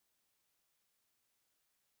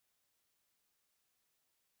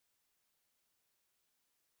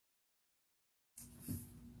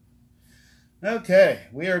Okay,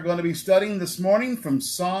 we are going to be studying this morning from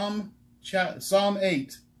Psalm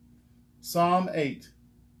 8. Psalm 8.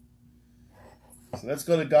 So let's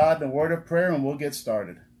go to God in a word of prayer and we'll get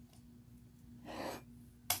started.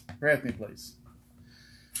 Pray with me, please.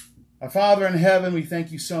 Our Father in heaven, we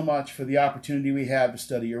thank you so much for the opportunity we have to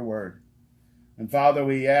study your word. And Father,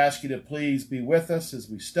 we ask you to please be with us as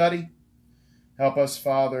we study. Help us,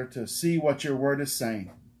 Father, to see what your word is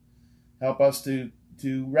saying. Help us to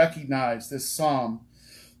recognize this psalm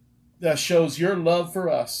that shows your love for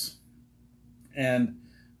us. And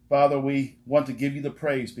Father, we want to give you the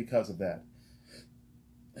praise because of that.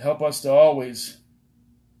 Help us to always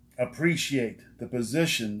appreciate the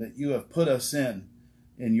position that you have put us in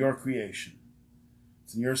your creation.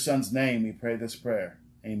 It's in your Son's name we pray this prayer.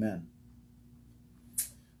 Amen.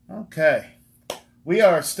 Okay. We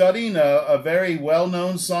are studying a very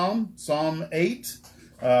well-known psalm, Psalm 8.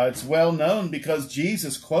 It's well known because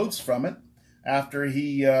Jesus quotes from it after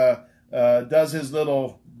he does his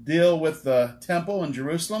little deal with the temple in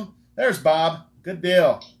Jerusalem. There's Bob. Good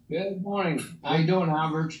deal. Good morning. How you doing,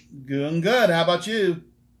 Albert? Doing good. How about you?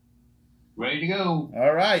 Ready to go.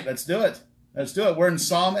 All right, let's do it. Let's do it. We're in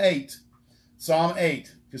Psalm 8. Psalm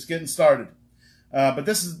 8. Just getting started. But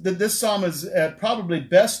this psalm is probably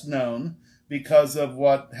best known because of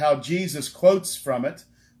how Jesus quotes from it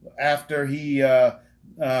after he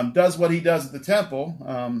does what he does at the temple,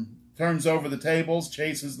 turns over the tables,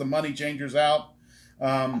 chases the money changers out,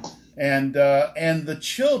 and the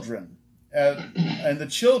children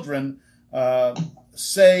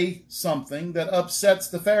say something that upsets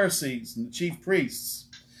the Pharisees and the chief priests.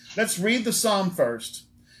 Let's read the psalm first,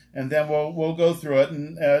 and then we'll go through it.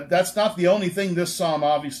 And that's not the only thing this psalm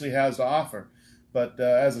obviously has to offer, but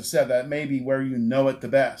as I said, that may be where you know it the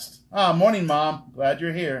best. Morning, Mom. Glad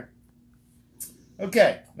you're here.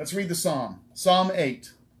 Okay, let's read the psalm. Psalm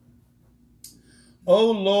 8.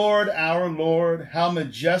 O Lord, our Lord, how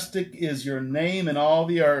majestic is your name in all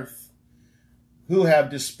the earth, who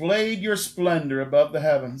have displayed your splendor above the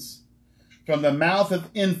heavens. From the mouth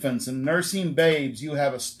of infants and nursing babes you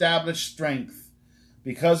have established strength,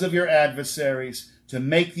 because of your adversaries, to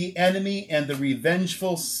make the enemy and the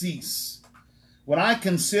revengeful cease. When I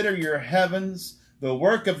consider your heavens, the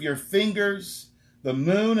work of your fingers, the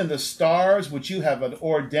moon and the stars which you have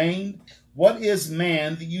ordained, what is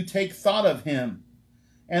man that you take thought of him,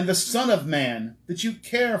 and the Son of Man that you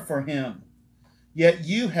care for him? Yet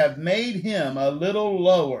you have made him a little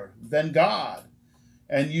lower than God,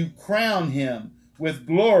 and you crown him with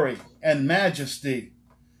glory and majesty.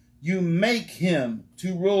 You make him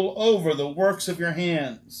to rule over the works of your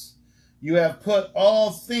hands. You have put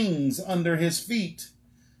all things under his feet,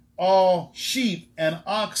 all sheep and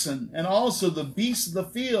oxen, and also the beasts of the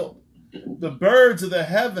field, the birds of the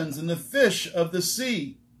heavens, and the fish of the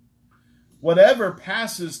sea, whatever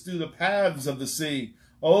passes through the paths of the sea.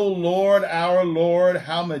 O Lord, our Lord,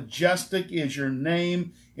 how majestic is your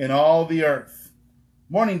name in all the earth.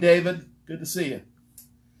 Morning, David. Good to see you.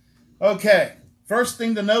 Okay, first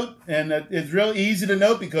thing to note, and it's real easy to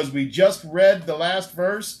note because we just read the last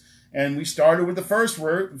verse, and we started with the first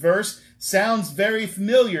verse. Sounds very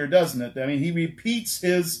familiar, doesn't it? I mean, he repeats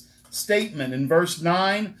his statement in verse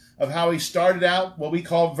 9 of how he started out what we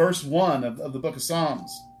call verse 1 of the book of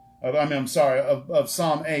Psalms. Of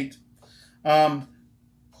Psalm 8. As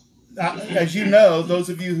you know, those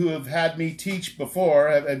of you who have had me teach before,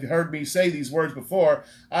 have heard me say these words before,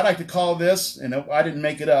 I like to call this, and I didn't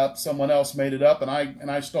make it up, someone else made it up, and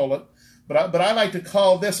I stole it, but I like to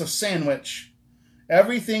call this a sandwich.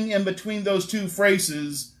 Everything in between those two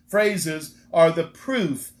phrases are the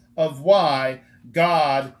proof of why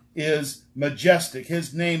God is majestic.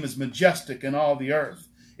 His name is majestic in all the earth.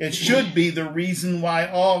 It should be the reason why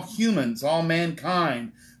all humans, all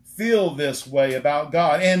mankind, feel this way about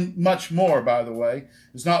God, and much more, by the way.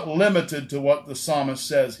 It's not limited to what the psalmist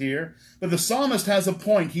says here, but the psalmist has a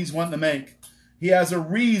point he's wanting to make. He has a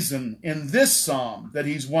reason in this psalm that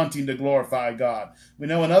he's wanting to glorify God. We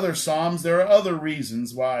know in other psalms there are other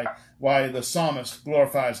reasons why the psalmist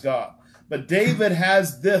glorifies God. But David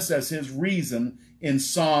has this as his reason in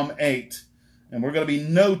Psalm 8. And we're going to be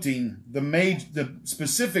noting the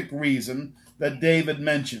specific reason that David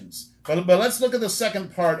mentions. But let's look at the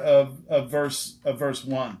second part of verse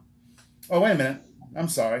 1. Oh, wait a minute. I'm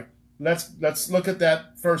sorry. Let's look at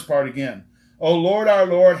that first part again. O Lord, our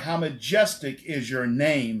Lord, how majestic is your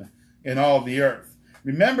name in all the earth.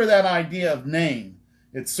 Remember that idea of name.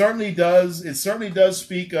 It certainly does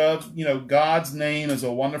speak of, God's name is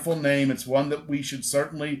a wonderful name. It's one that we should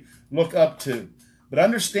certainly look up to. But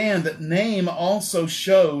understand that name also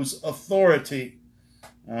shows authority.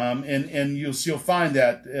 And you'll find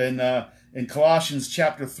that in Colossians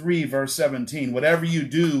chapter 3, verse 17. Whatever you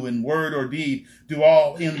do in word or deed, do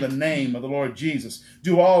all in the name of the Lord Jesus.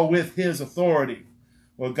 Do all with his authority.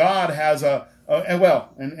 Well, God has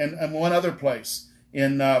and one other place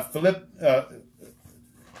in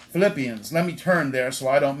Philippians. Let me turn there so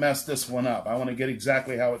I don't mess this one up. I want to get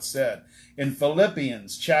exactly how it's said. In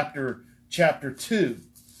Philippians chapter 2,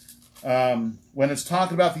 when it's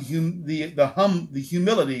talking about the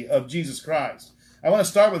humility of Jesus Christ. I want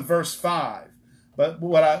to start with verse 5, but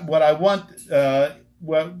what I'm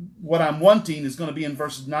wanting is going to be in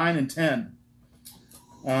verses 9 and 10.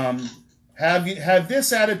 Have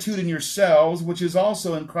this attitude in yourselves, which is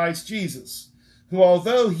also in Christ Jesus, who,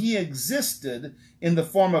 although he existed in the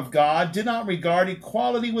form of God, did not regard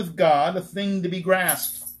equality with God a thing to be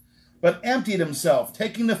grasped, but emptied himself,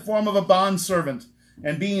 taking the form of a bondservant,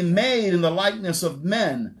 and being made in the likeness of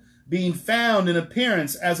men, being found in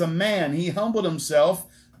appearance as a man, he humbled himself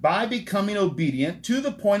by becoming obedient to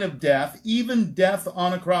the point of death, even death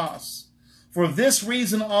on a cross. For this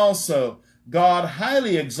reason also God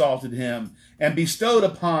highly exalted him and bestowed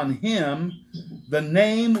upon him the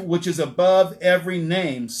name which is above every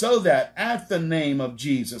name, so that at the name of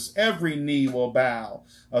Jesus every knee will bow,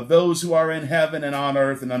 of those who are in heaven and on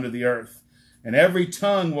earth and under the earth, and every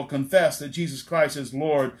tongue will confess that Jesus Christ is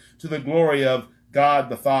Lord, to the glory of God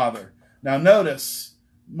the Father. Now notice,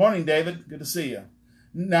 morning David, good to see you.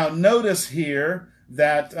 Now notice here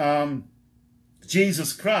that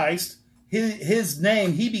Jesus Christ, his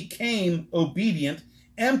name, he became obedient,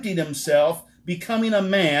 emptied himself, becoming a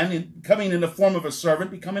man, coming in the form of a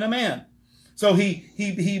servant, becoming a man. So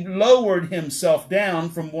he lowered himself down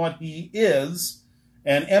from what he is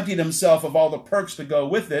and emptied himself of all the perks to go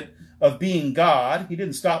with it of being God. He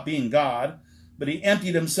didn't stop being God, but he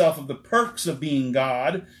emptied himself of the perks of being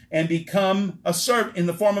God and become a servant in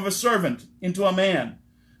the form of a servant into a man.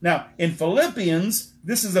 Now, in Philippians,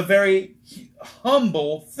 this is a very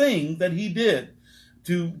humble thing that he did,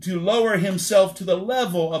 to lower himself to the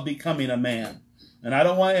level of becoming a man. And I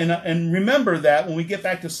don't want, and remember that when we get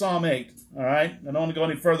back to Psalm 8, all right? I don't want to go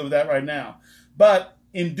any further with that right now. But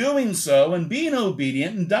in doing so and being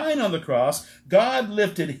obedient and dying on the cross, God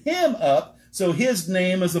lifted him up so his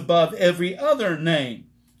name is above every other name.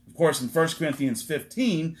 Of course, in 1 Corinthians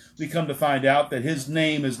 15, we come to find out that his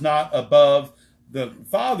name is not above the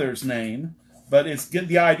Father's name, but it's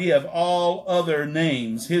the idea of all other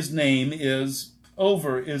names. His name is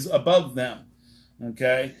above them.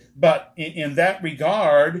 Okay? But in that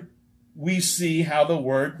regard, we see how the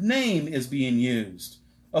word name is being used.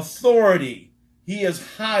 Authority. He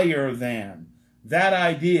is higher than. That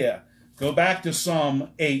idea. Go back to Psalm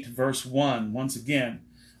 8, verse 1, once again.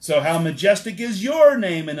 So how majestic is your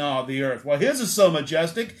name in all the earth? Well, his is so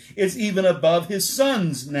majestic, it's even above his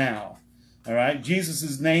son's now. All right?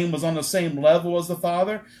 Jesus' name was on the same level as the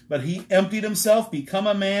Father, but he emptied himself, become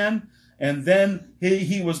a man, and then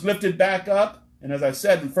he was lifted back up. And as I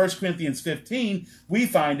said, in 1 Corinthians 15, we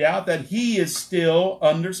find out that he is still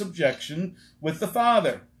under subjection with the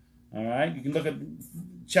Father. All right? You can look at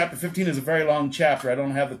chapter 15 is a very long chapter. I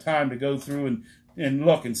don't have the time to go through and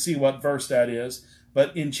look and see what verse that is.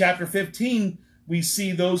 But in chapter 15, we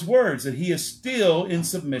see those words, that he is still in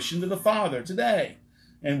submission to the Father today.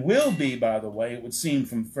 And will be, by the way, it would seem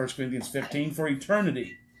from 1 Corinthians 15, for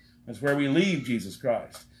eternity. That's where we leave Jesus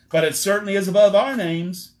Christ. But it certainly is above our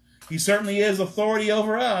names. He certainly is authority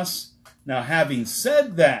over us. Now, having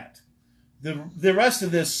said that, the rest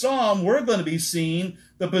of this psalm, we're going to be seeing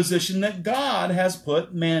the position that God has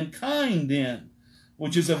put mankind in,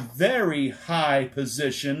 which is a very high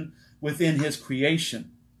position within his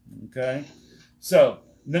creation. Okay? So,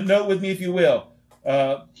 note with me if you will.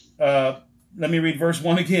 Let me read verse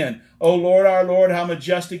 1 again. O Lord, our Lord, how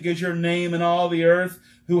majestic is your name in all the earth,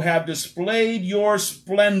 who have displayed your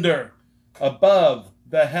splendor above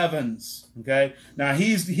the heavens. Okay? Now,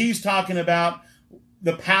 he's talking about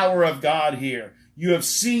the power of God here. You have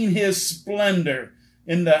seen his splendor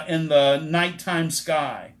in the nighttime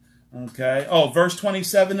sky. Okay? Oh, verse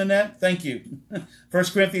 27, Nanette? Thank you. 1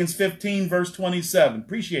 Corinthians 15, verse 27.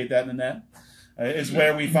 Appreciate that, Nanette. Is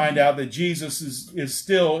where we find out that Jesus is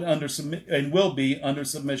still under and will be under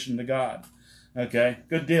submission to God. Okay?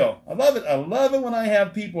 Good deal. I love it. I love it when I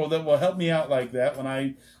have people that will help me out like that when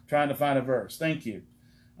I'm trying to find a verse. Thank you.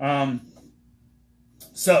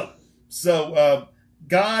 So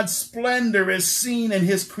God's splendor is seen in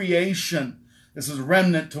his creation. This is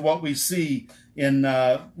remnant to what we see in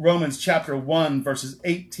Romans chapter 1, verses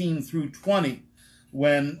 18 through 20,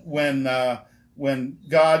 when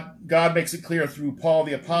God makes it clear through Paul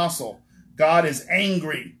the apostle, God is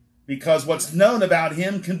angry because what's known about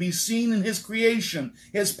him can be seen in his creation,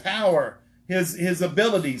 his power, his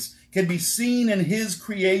abilities can be seen in his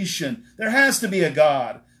creation. There has to be a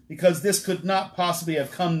God, because this could not possibly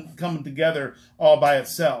have come together all by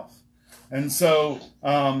itself. And so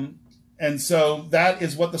that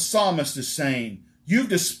is what the psalmist is saying. You've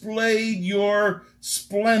displayed your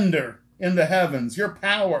splendor in the heavens, your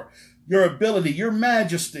power, your ability, your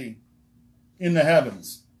majesty in the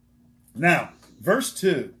heavens. Now, verse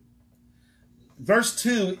 2. Verse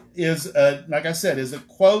 2 is, like I said, is a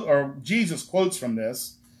quote, or Jesus quotes from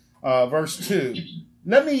this, verse 2.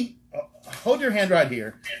 Let me hold your hand right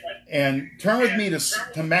here and turn with me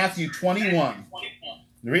to Matthew 21.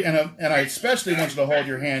 And I especially want you to hold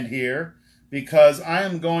your hand here, because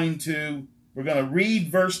we're going to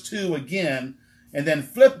read verse 2 again, and then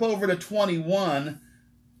flip over to 21,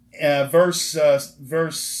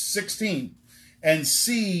 verse 16, and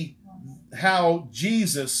see how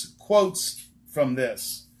Jesus quotes from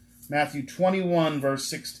this. Matthew 21, verse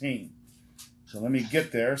 16. So let me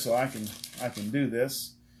get there so I can do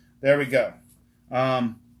this. There we go.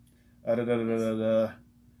 I'm going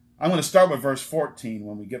to start with verse 14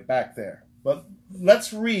 when we get back there. But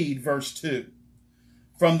let's read verse 2.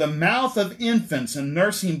 From the mouth of infants and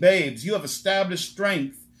nursing babes, you have established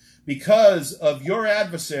strength because of your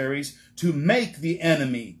adversaries, to make the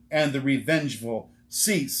enemy and the revengeful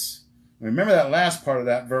cease. Remember that last part of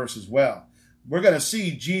that verse as well. We're going to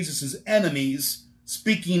see Jesus' enemies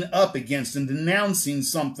speaking up against and denouncing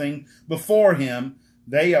something before him.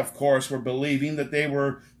 They, of course, were believing that they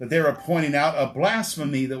were pointing out a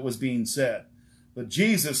blasphemy that was being said. But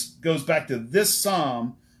Jesus goes back to this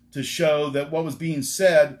psalm to show that what was being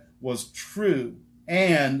said was true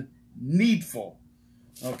and needful.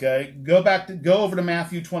 Okay, go over to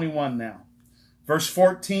Matthew 21 now. Verse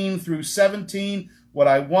 14 through 17. What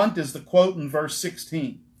I want is the quote in verse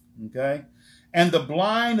 16. Okay? And the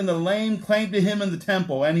blind and the lame came to him in the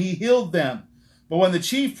temple, and he healed them. But when the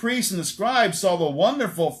chief priests and the scribes saw the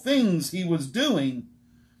wonderful things he was doing,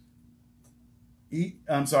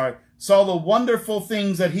 saw the wonderful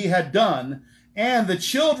things that he had done, and the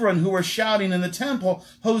children who were shouting in the temple,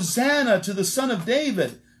 Hosanna to the Son of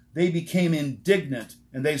David, they became indignant.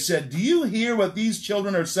 And they said, do you hear what these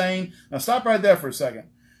children are saying? Now stop right there for a second.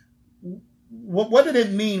 What did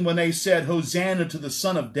it mean when they said, Hosanna to the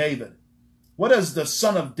Son of David? What does the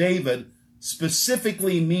Son of David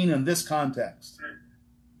specifically mean in this context?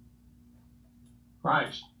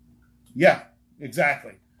 Christ. Yeah,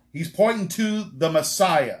 exactly. He's pointing to the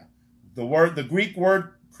Messiah. The Greek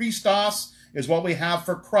word Christos is what we have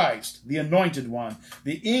for Christ, the anointed one.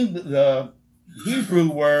 The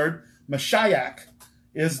Hebrew word Mashiach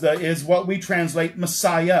is what we translate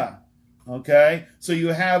Messiah. Okay, so you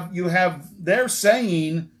have they're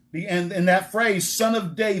saying in that phrase, Son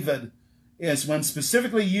of David, is when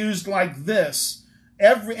specifically used like this.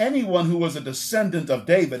 Anyone who was a descendant of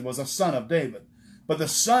David was a son of David. But the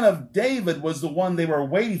Son of David was the one they were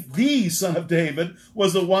waiting. The Son of David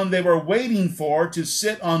was the one they were waiting for to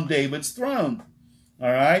sit on David's throne.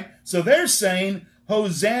 All right. So they're saying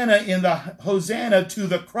Hosanna Hosanna to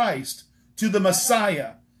the Christ, to the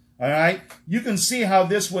Messiah. All right. You can see how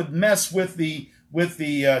this would mess with the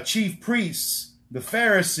chief priests. The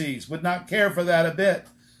Pharisees would not care for that a bit.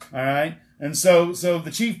 All right. And so the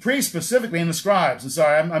chief priests specifically, and the scribes, and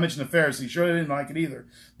sorry, I mentioned the Pharisees, sure they didn't like it either,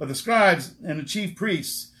 but the scribes and the chief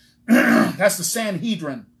priests, that's the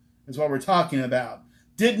Sanhedrin, is what we're talking about,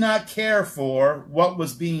 did not care for what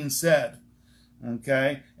was being said.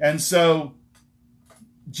 Okay? And so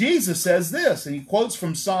Jesus says this, and he quotes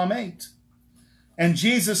from Psalm 8. And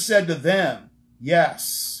Jesus said to them,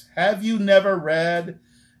 yes, have you never read,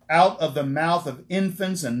 out of the mouth of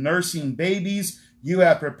infants and nursing babies, you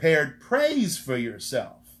have prepared praise for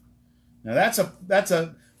yourself. Now that's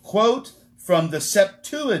a quote from the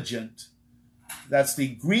Septuagint. That's the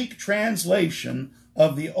Greek translation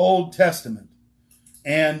of the Old Testament.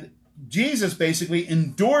 And Jesus basically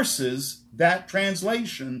endorses that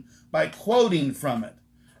translation by quoting from it.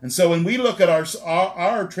 And so when we look at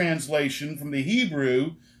our translation from the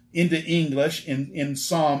Hebrew into English in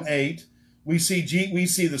Psalm 8, we see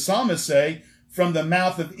the psalmist say, from the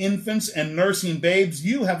mouth of infants and nursing babes,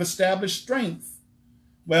 you have established strength.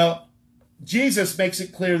 Well, Jesus makes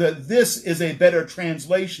it clear that this is a better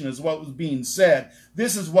translation as what was being said.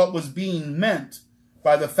 This is what was being meant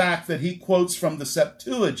by the fact that he quotes from the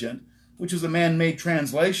Septuagint, which is a man-made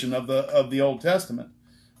translation of the Old Testament.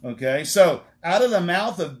 Okay, so out of the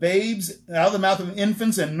mouth of babes, out of the mouth of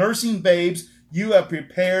infants and nursing babes, you have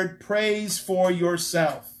prepared praise for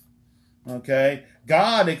yourself. Okay,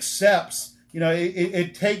 God accepts.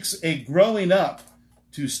 It takes a growing up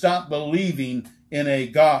to stop believing in a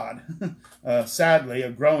God. Sadly,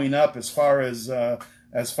 growing up as far as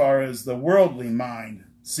the worldly mind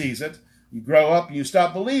sees it. You grow up and you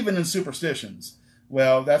stop believing in superstitions.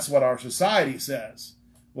 Well, that's what our society says.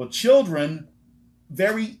 Well, children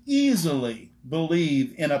very easily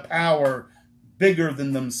believe in a power bigger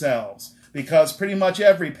than themselves, because pretty much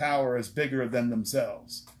every power is bigger than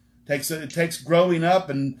themselves. It takes growing up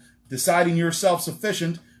and deciding you're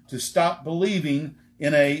self-sufficient to stop believing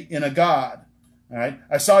in a God. All right.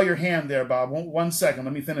 I saw your hand there, Bob. One second.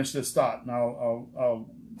 Let me finish this thought, and I'll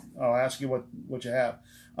ask you what you have.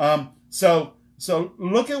 So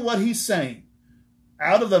look at what he's saying.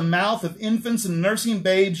 Out of the mouth of infants and nursing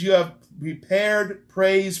babes, you have prepared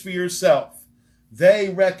praise for yourself. They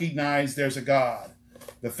recognize there's a God.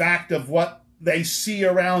 The fact of what they see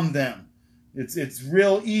around them. It's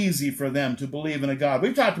real easy for them to believe in a God.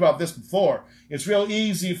 We've talked about this before. It's real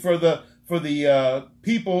easy for the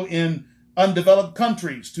people in undeveloped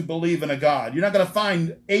countries to believe in a God. You're not going to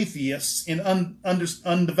find atheists in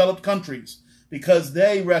undeveloped countries because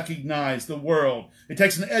they recognize the world. It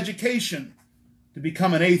takes an education to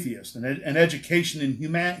become an atheist, an education in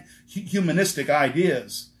humanistic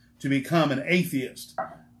ideas to become an atheist.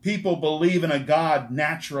 People believe in a God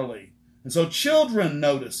naturally. And so children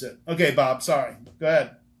notice it. Okay, Bob, sorry. Go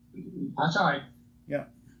ahead. That's all right. Yeah.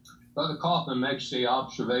 Brother Kaufman makes the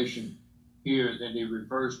observation here that he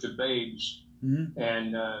refers to babes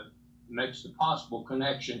and makes the possible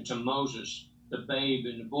connection to Moses, the babe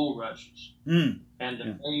in the bulrushes, and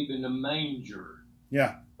the babe in the manger.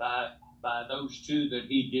 Yeah. By those two that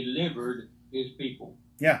he delivered his people.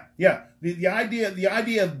 Yeah. The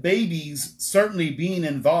idea of babies certainly being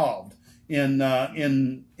involved in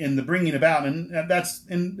the bringing about,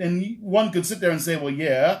 and one could sit there and say, well,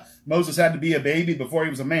 yeah, Moses had to be a baby before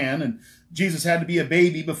he was a man, and Jesus had to be a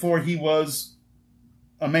baby before he was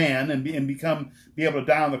a man and be able to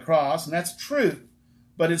die on the cross, and that's true.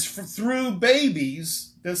 But it's through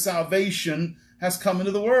babies that salvation has come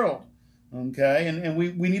into the world. Okay, and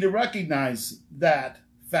we need to recognize that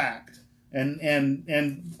fact.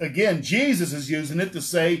 And again, Jesus is using it to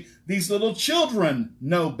say these little children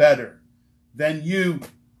know better than you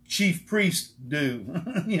chief priests do,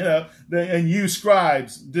 and you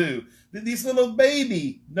scribes do. This little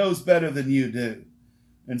baby knows better than you do.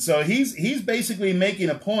 And so he's basically making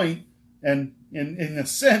a point, and in a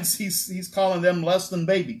sense, he's calling them less than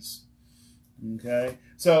babies. Okay,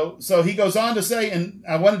 so he goes on to say, and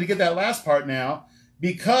I wanted to get that last part now,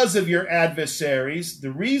 because of your adversaries,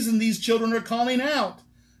 the reason these children are calling out,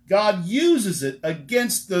 God uses it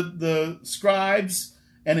against the scribes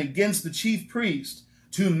and against the chief priest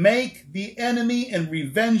to make the enemy and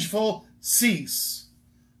revengeful cease.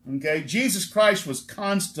 Okay, Jesus Christ was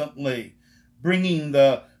constantly bringing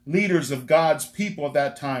the leaders of God's people at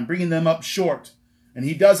that time, bringing them up short. And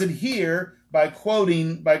he does it here by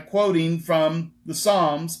quoting from the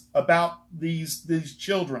Psalms about these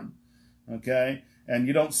children. Okay, and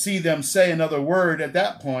you don't see them say another word at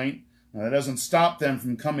that point. Now, that doesn't stop them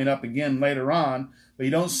from coming up again later on, but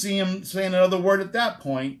you don't see them saying another word at that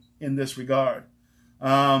point in this regard.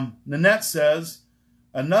 Nanette says,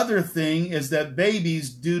 another thing is that babies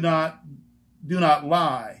do not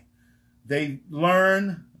lie. They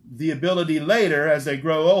learn the ability later as they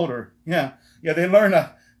grow older. Yeah, they learn.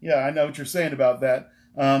 I know what you're saying about that.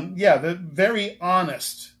 They're very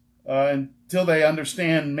honest until they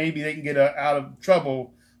understand maybe they can get out of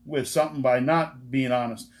trouble with something by not being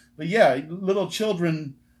honest. But yeah, little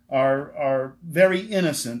children are very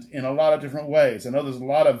innocent in a lot of different ways. I know there's a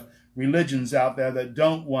lot of religions out there that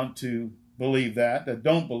don't want to believe that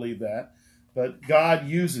don't believe that. But God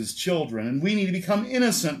uses children, and we need to become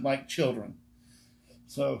innocent like children.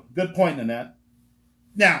 So, good point, Nanette.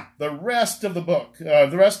 Now, the rest of the book,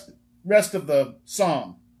 the rest of the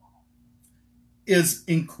psalm is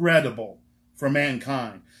incredible for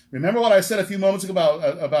mankind. Remember what I said a few moments ago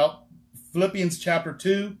about Philippians chapter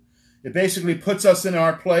 2? It basically puts us in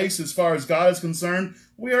our place as far as God is concerned.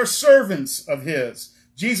 We are servants of his.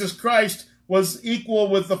 Jesus Christ was equal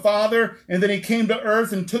with the Father, and then he came to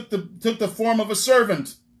earth and took the form of a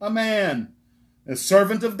servant, a man, a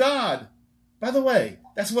servant of God. By the way,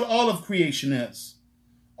 that's what all of creation is.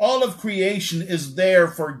 All of creation is there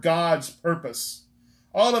for God's purpose.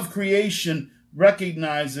 All of creation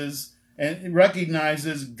recognizes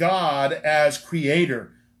God as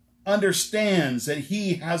creator, understands that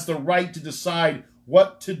he has the right to decide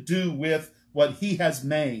what to do with what he has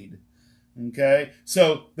made. Okay,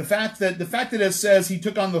 so the fact that it says he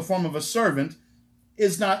took on the form of a servant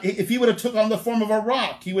is not. If he would have took on the form of a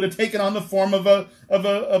rock, he would have taken on the form of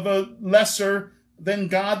a lesser than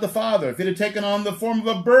God the Father. If it had taken on the form of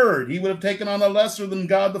a bird, he would have taken on a lesser than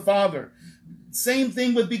God the Father. Same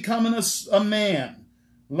thing with becoming a man,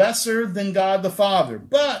 lesser than God the Father.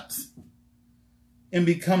 But in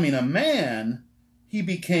becoming a man, he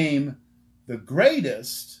became the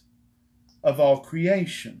greatest of all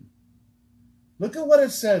creation. Look at what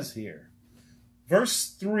it says here.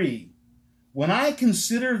 Verse 3, when I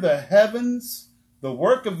consider the heavens, the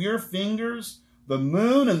work of your fingers, the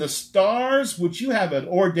moon and the stars which you have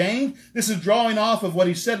ordained. This is drawing off of what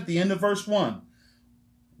he said at the end of verse 1.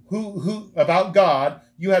 Who about God,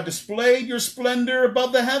 you have displayed your splendor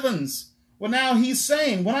above the heavens. Well, now he's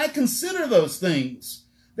saying, when I consider those things,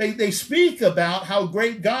 they speak about how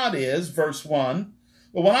great God is, verse 1.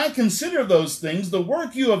 But when I consider those things, the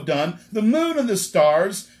work you have done, the moon and the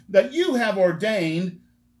stars that you have ordained,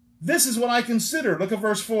 this is what I consider. Look at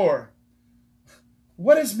verse 4.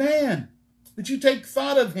 What is man that you take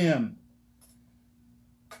thought of him?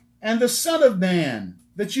 And the Son of Man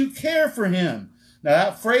that you care for him. Now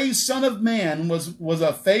that phrase, Son of Man, was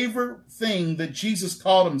a favorite thing that Jesus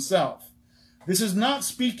called himself. This is not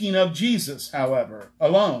speaking of Jesus, however,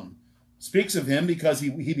 alone. It speaks of him because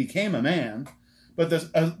he became a man. But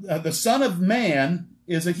the Son of Man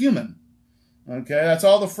is a human. Okay, that's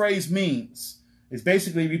all the phrase means. It's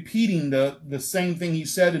basically repeating the same thing he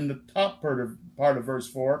said in the top part of verse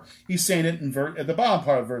 4. He's saying it at the bottom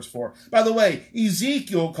part of verse 4. By the way,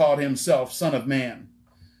 Ezekiel called himself Son of Man.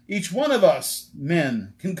 Each one of us,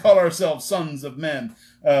 men, can call ourselves sons of men.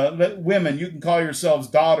 Women, you can call yourselves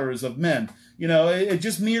daughters of men. You know, it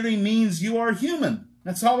just merely means you are human.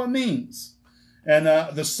 That's all it means. And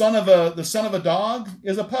the son of a dog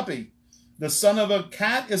is a puppy. The son of a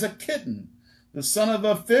cat is a kitten. The son of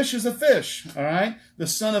a fish is a fish. All right. The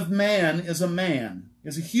Son of Man, is a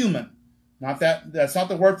human. That's not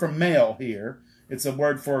the word for male here. It's a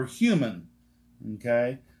word for human.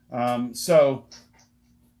 Okay. So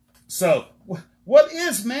what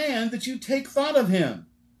is man that you take thought of him?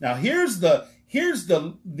 Now here's the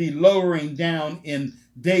lowering down in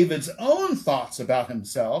David's own thoughts about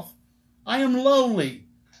himself. I am lowly.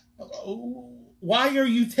 Why are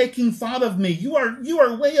you taking thought of me? You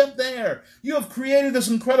are way up there. You have created this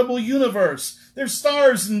incredible universe. There's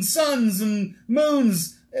stars and suns and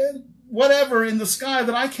moons, whatever in the sky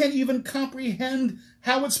that I can't even comprehend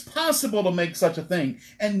how it's possible to make such a thing.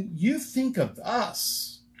 And you think of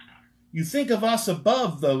us. You think of us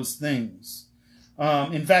above those things.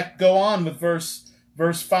 In fact, go on with verse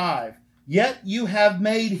 5. Yet you have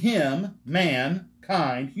made him,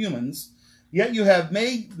 mankind, humans, yet you have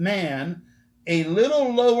made man a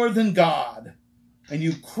little lower than God, and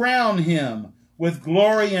you crown him with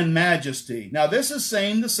glory and majesty. Now, this is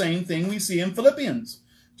saying the same thing we see in Philippians,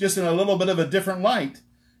 just in a little bit of a different light.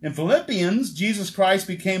 In Philippians, Jesus Christ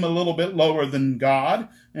became a little bit lower than God,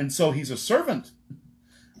 and so he's a servant.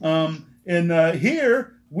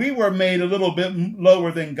 Here, we were made a little bit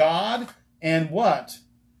lower than God, and what?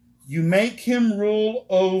 You make him rule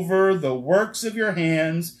over the works of your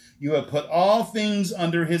hands. You have put all things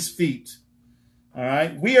under his feet. All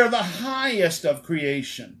right. We are the highest of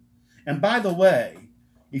creation. And by the way,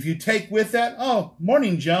 if you take with that, oh,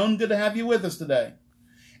 morning, Joan. Good to have you with us today.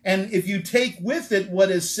 And if you take with it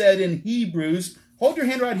what is said in Hebrews, hold your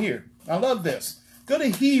hand right here. I love this. Go to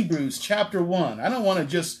Hebrews chapter 1. I don't want to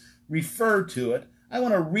just refer to it. I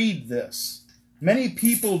want to read this. Many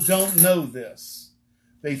people don't know this.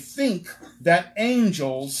 They think that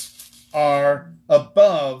angels are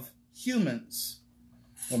above humans.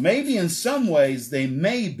 Well, maybe in some ways they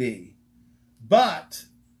may be. But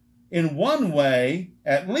in one way,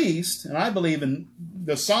 at least, and I believe in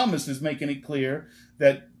the psalmist is making it clear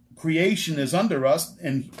that creation is under us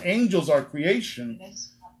and angels are creation.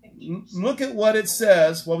 Look at what it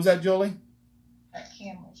says. What was that, Jolie? That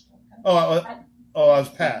camera's okay. I was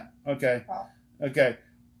Pat. Okay. Okay.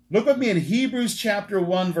 Look with me in Hebrews chapter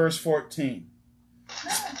 1, verse 14.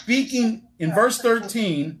 Speaking in verse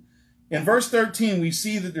 13, we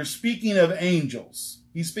see that they're speaking of angels.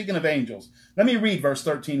 He's speaking of angels. Let me read verse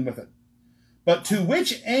 13 with it. But to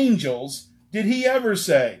which angels did he ever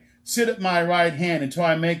say, sit at my right hand until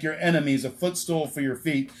I make your enemies a footstool for your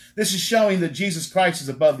feet? This is showing that Jesus Christ is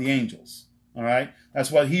above the angels. All right.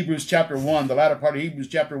 That's what Hebrews chapter 1, the latter part of Hebrews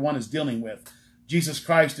chapter 1 is dealing with. Jesus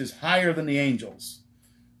Christ is higher than the angels.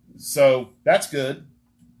 So that's good.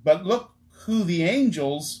 But look who the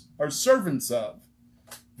angels are servants of.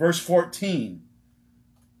 Verse 14.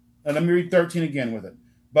 And let me read 13 again with it.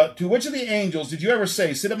 But to which of the angels did you ever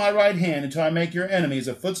say, sit at my right hand until I make your enemies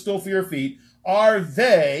a footstool for your feet? Are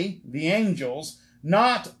they, the angels,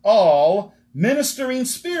 not all ministering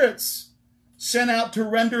spirits sent out to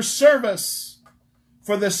render service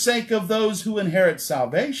for the sake of those who inherit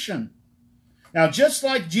salvation. Now, just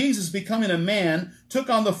like Jesus becoming a man took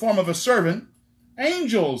on the form of a servant,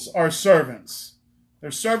 angels are servants.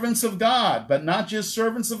 They're servants of God, but not just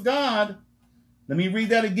servants of God. Let me read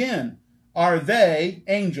that again. Are they,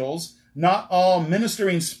 angels, not all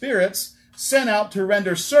ministering spirits sent out to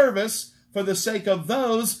render service for the sake of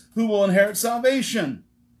those who will inherit salvation?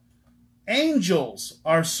 Angels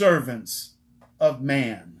are servants of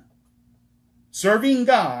man, serving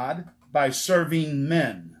God by serving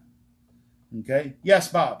men. Okay? Yes,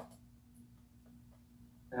 Bob.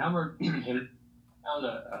 Albert found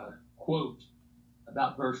a quote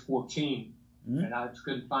about verse 14, and I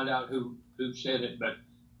couldn't find out who said it, but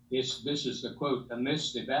this is the quote.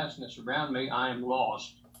 Amidst the vastness around me, I am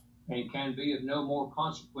lost, and can be of no more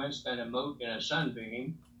consequence than a mote in a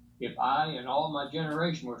sunbeam. If I and all my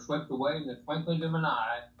generation were swept away in the twinkling of an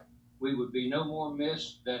eye, we would be no more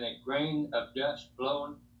missed than a grain of dust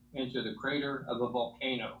blown into the crater of a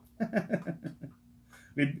volcano.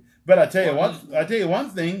 But I tell you one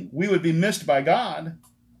thing, we would be missed by God.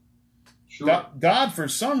 Sure. God, for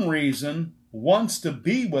some reason, wants to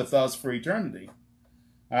be with us for eternity.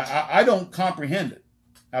 I don't comprehend it.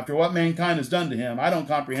 After what mankind has done to him, I don't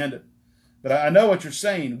comprehend it. But I know what you're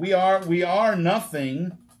saying. We are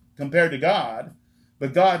nothing compared to God,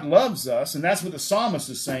 but God loves us, and that's what the psalmist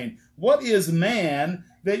is saying. What is man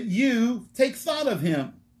that you take thought of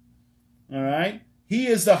him? All right? He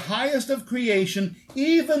is the highest of creation,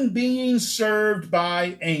 even being served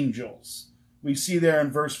by angels. We see there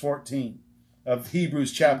in verse 14 of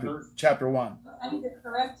Hebrews chapter 1. I need to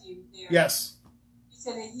correct you there. Yes. You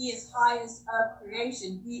said that he is highest of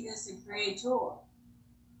creation. He is the creator.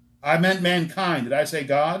 I meant mankind. Did I say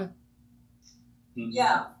God?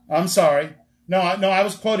 Yeah. I'm sorry. No, I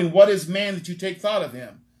was quoting, what is man that you take thought of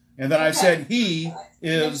him? And then I said he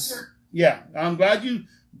is, yeah, I'm glad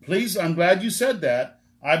you said that.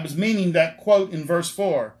 I was meaning that quote in verse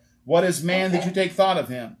 4. What is man that you take thought of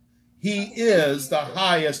him? He is the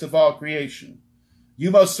highest of all creation.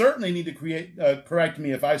 You most certainly need to correct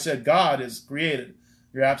me if I said God is created.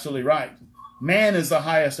 You're absolutely right. Man is the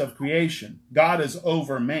highest of creation. God is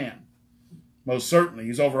over man. Most certainly,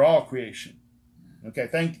 he's over all creation. Okay,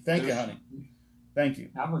 thank you, honey. Thank you.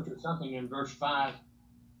 Albert, there's something in verse 5,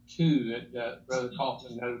 too, that Brother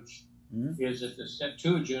Kaufman notes, is that the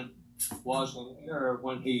Septuagint was in error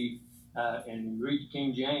when he, and you read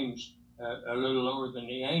King James, a little lower than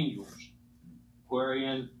the angels,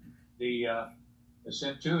 wherein the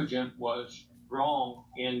Septuagint was wrong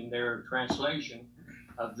in their translation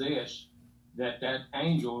of this, that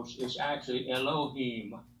angels is actually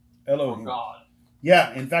Elohim. Or God.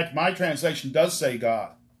 Yeah, in fact, my translation does say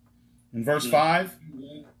God. In verse 5,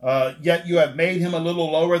 yet you have made him a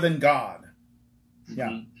little lower than God.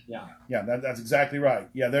 Yeah. Yeah, that's exactly right.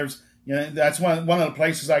 Yeah, that's one of the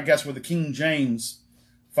places, I guess, where the King James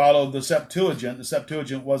followed the Septuagint. The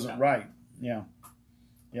Septuagint wasn't right. Yeah.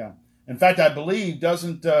 In fact, I believe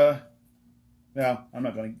doesn't. I'm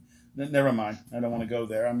not going to. Never mind. I don't want to go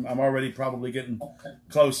there. I'm already probably getting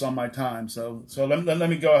close on my time. So let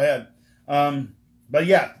me go ahead. But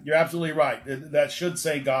yeah, you're absolutely right. That should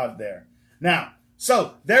say God there. Now,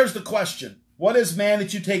 so there's the question. What is man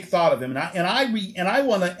that you take thought of him? And I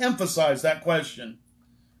want to emphasize that question.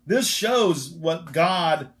 This shows what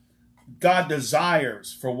God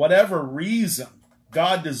desires. For whatever reason,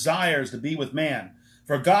 God desires to be with man.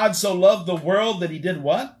 For God so loved the world that he did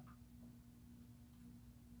what?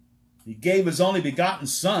 He gave his only begotten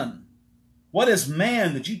Son. What is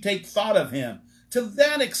man that you take thought of him to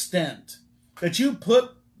that extent that you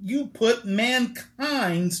put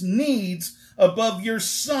mankind's needs above your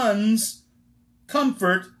Son's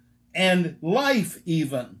comfort and life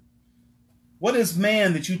even? What is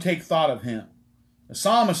man that you take thought of him? The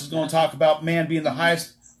psalmist is going to talk about man being the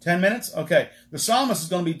highest. 10 minutes? Okay. The psalmist is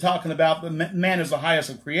going to be talking about that man is the highest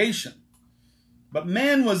of creation. But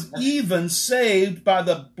man was even saved by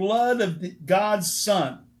the blood of God's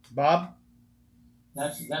Son. Bob?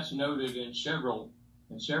 That's noted in several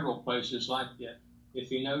places like that. If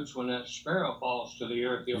he notes when a sparrow falls to the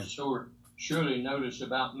earth, he'll surely notice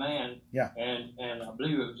about man. Yeah. And I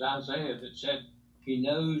believe it was Isaiah that said, he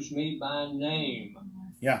knows me by name.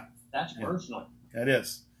 Yeah. That's personal. That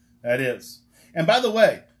is. And by the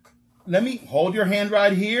way, let me hold your hand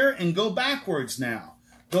right here and go backwards now.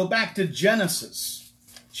 Go back to Genesis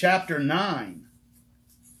chapter 9.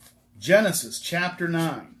 Genesis chapter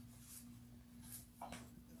 9.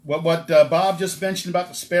 What Bob just mentioned about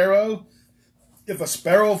the sparrow. If a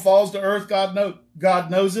sparrow falls to earth, God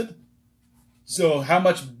knows it. So how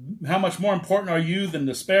much more important are you than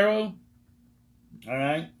the sparrow? All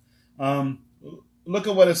right. look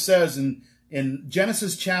at what it says in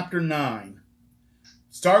Genesis chapter 9.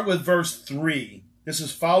 Start with verse 3. This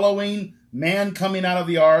is following man coming out of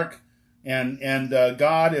the ark, and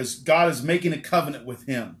God is making a covenant with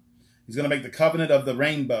him. He's going to make the covenant of the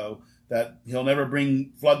rainbow, that he'll never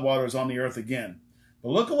bring floodwaters on the earth again. But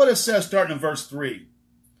look at what it says starting in verse 3.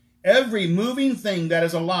 Every moving thing that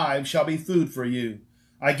is alive shall be food for you.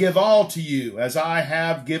 I give all to you, as I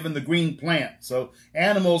have given the green plant. So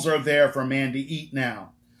animals are there for man to eat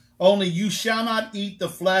now. Only you shall not eat the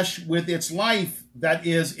flesh with its life, that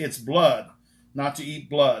is its blood, not to eat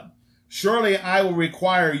blood. Surely I will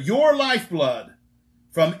require your lifeblood.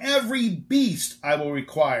 From every beast I will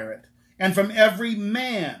require it, and from every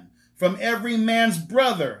man's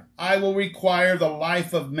brother I will require the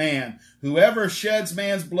life of man. Whoever sheds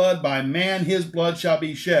man's blood, by man his blood shall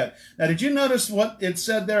be shed. Now, did you notice what it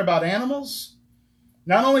said there about animals?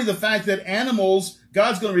 Not only the fact that animals,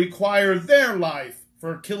 God's going to require their life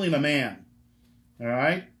for killing a man. All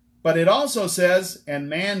right? But it also says, and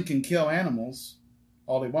man can kill animals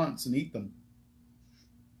all he wants and eat them.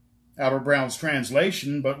 Albert Brown's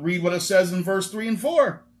translation, but read what it says in verse 3 and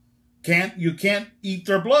 4. You can't eat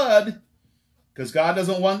their blood, because God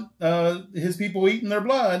doesn't want his people eating their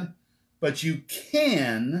blood, but you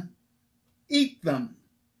can eat them.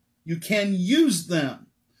 You can use them.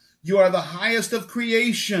 You are the highest of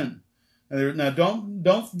creation. Now,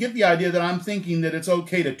 don't get the idea that I'm thinking that it's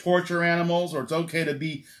okay to torture animals, or it's okay to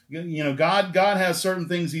be, God has certain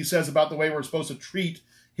things he says about the way we're supposed to treat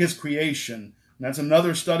his creation. And that's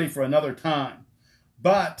another study for another time.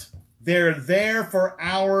 But they're there for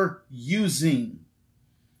our using.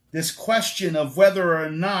 This question of whether or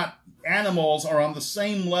not animals are on the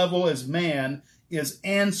same level as man is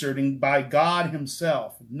answered by God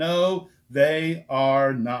himself. No, they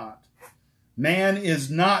are not. Man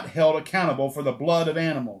is not held accountable for the blood of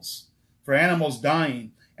animals, for animals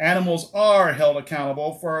dying. Animals are held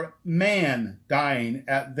accountable for man dying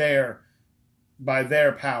by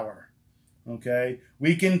their power. Okay?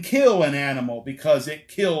 We can kill an animal because it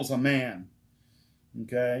kills a man.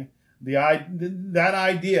 Okay? That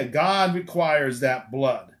idea, God requires that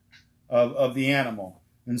blood of the animal.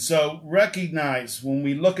 And so recognize when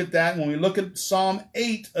we look at that, when we look at Psalm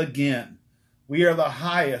 8 again, we are the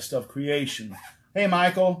highest of creation. Hey,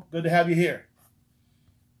 Michael, good to have you here.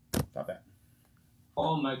 Stop that.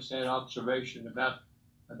 Paul makes that observation about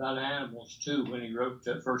animals too when he wrote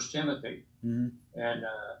 1 Timothy and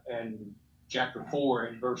chapter 4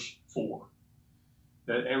 and verse 4.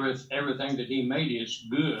 That everything that he made is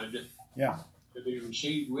good, to be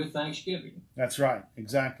received with thanksgiving. That's right,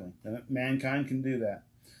 exactly. And mankind can do that.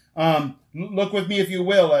 Look with me, if you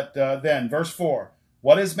will, at then verse 4.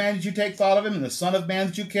 What is man that you take thought of him, and the son of man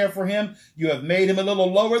that you care for him? You have made him a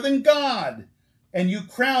little lower than God, and you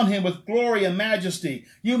crown him with glory and majesty.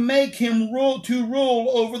 You make him rule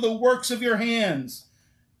over the works of your hands.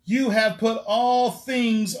 You have put all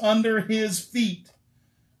things under his feet.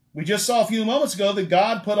 We just saw a few moments ago that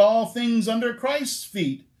God put all things under Christ's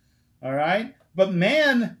feet. All right? But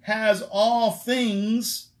man has all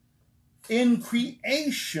things in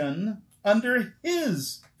creation under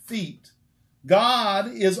his feet.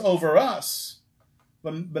 God is over us,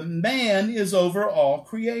 but man is over all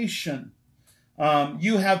creation.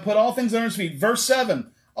 You have put all things under his feet. Verse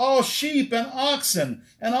 7. All sheep and oxen,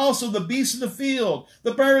 and also the beasts of the field,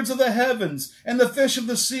 the birds of the heavens, and the fish of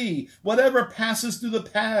the sea, whatever passes through the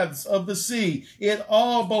paths of the sea, it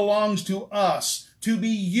all belongs to us, to be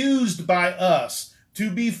used by us, to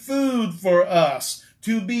be food for us,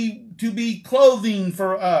 to be clothing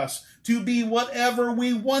for us, to be whatever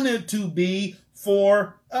we want it to be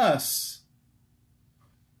for us.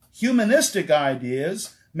 Humanistic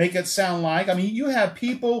ideas make it sound like, you have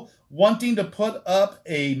people wanting to put up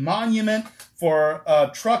a monument for a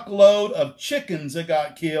truckload of chickens that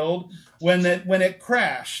got killed when it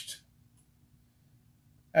crashed.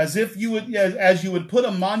 As you would put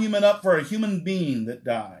a monument up for a human being that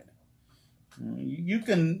died.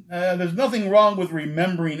 There's nothing wrong with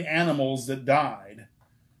remembering animals that died,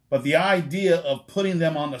 but the idea of putting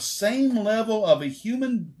them on the same level of a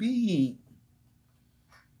human being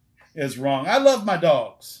is wrong. I love my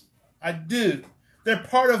dogs. I do. They're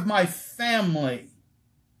part of my family.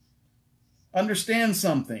 Understand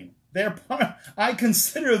something. I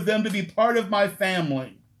consider them to be part of my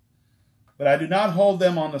family. But I do not hold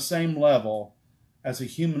them on the same level as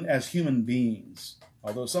human beings.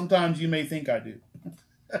 Although sometimes you may think I do.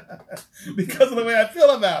 Because of the way I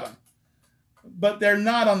feel about them. But they're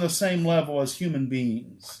not on the same level as human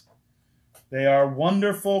beings. They are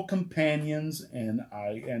wonderful companions, and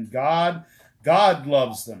God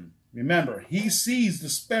loves them. Remember, he sees the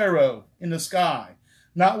sparrow in the sky.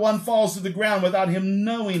 Not one falls to the ground without him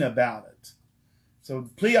knowing about it. So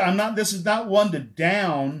please, this is not one to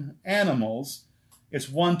down animals. It's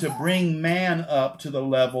one to bring man up to the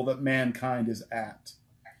level that mankind is at.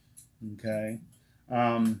 Okay?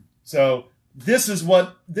 So this is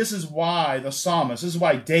why the psalmist, this is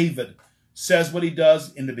why David says what he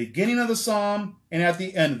does in the beginning of the psalm and at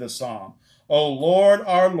the end of the psalm. O Lord,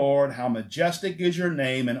 our Lord, how majestic is your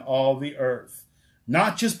name in all the earth.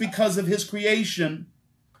 Not just because of his creation,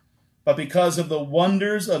 but because of the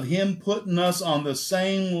wonders of him putting us on the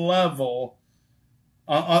same level.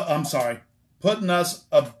 Putting us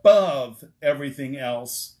above everything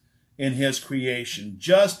else in his creation.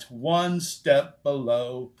 Just one step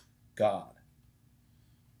below God.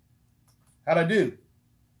 How'd I do?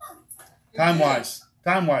 Time-wise,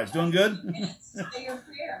 doing good? Say your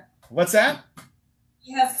prayer. What's that?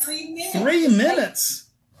 You have 3 minutes. 3 minutes?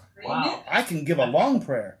 Wow. I can give a long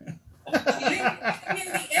prayer. You're in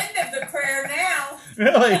the end of the prayer now.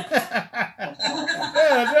 Really? Yeah,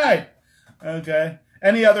 that's right. Okay.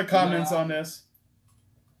 Any other comments on this?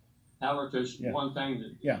 Howard, there's one thing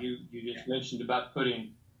that you just mentioned about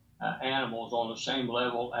putting animals on the same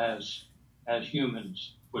level as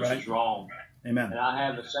humans, which is wrong. Amen. And I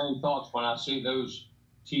have the same thoughts when I see those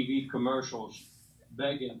TV commercials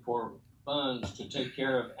begging for funds to take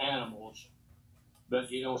care of animals,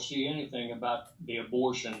 but you don't see anything about the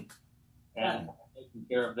abortion and taking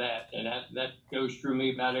care of that. And that goes through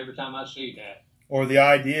me about every time I see that. Or the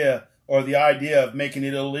idea of making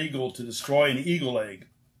it illegal to destroy an eagle egg.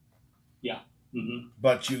 Yeah. Mm-hmm.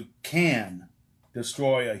 But you can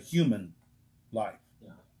destroy a human life.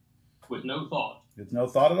 Yeah. With no thought. With no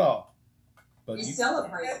thought at all. But you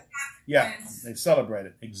celebrate it. Yeah, they celebrate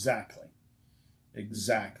it. Exactly.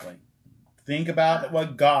 Think about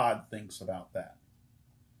what God thinks about that.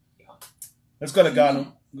 Yeah. Let's go to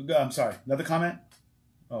God. I'm sorry. Another comment?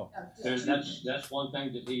 Oh, that's one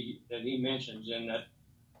thing that he mentions in that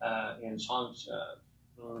in Psalms.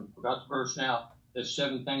 Forgot the verse now. There's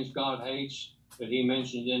 7 things God hates, but he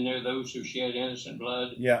mentioned in there those who shed innocent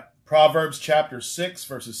blood. Yeah, Proverbs chapter 6,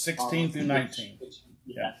 verses 16 through 19.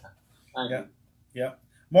 Yeah. Yeah.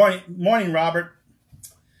 Morning, Robert.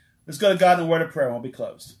 Let's go to God in a word of prayer and we'll be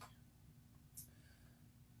closed.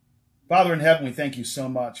 Father in heaven, we thank you so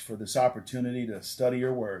much for this opportunity to study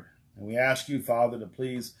your word. And we ask you, Father, to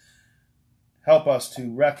please help us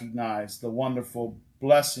to recognize the wonderful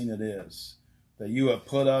blessing it is that you have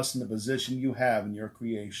put us in the position you have in your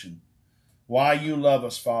creation. Why you love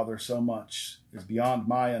us, Father, so much is beyond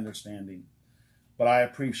my understanding, but I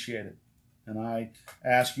appreciate it. And I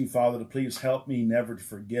ask you, Father, to please help me never to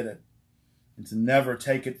forget it and to never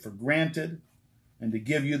take it for granted and to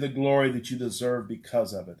give you the glory that you deserve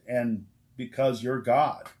because of it and because you're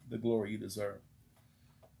God, the glory you deserve.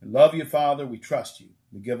 We love you, Father. We trust you.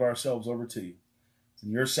 We give ourselves over to you. In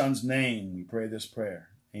your Son's name, we pray this prayer.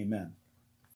 Amen.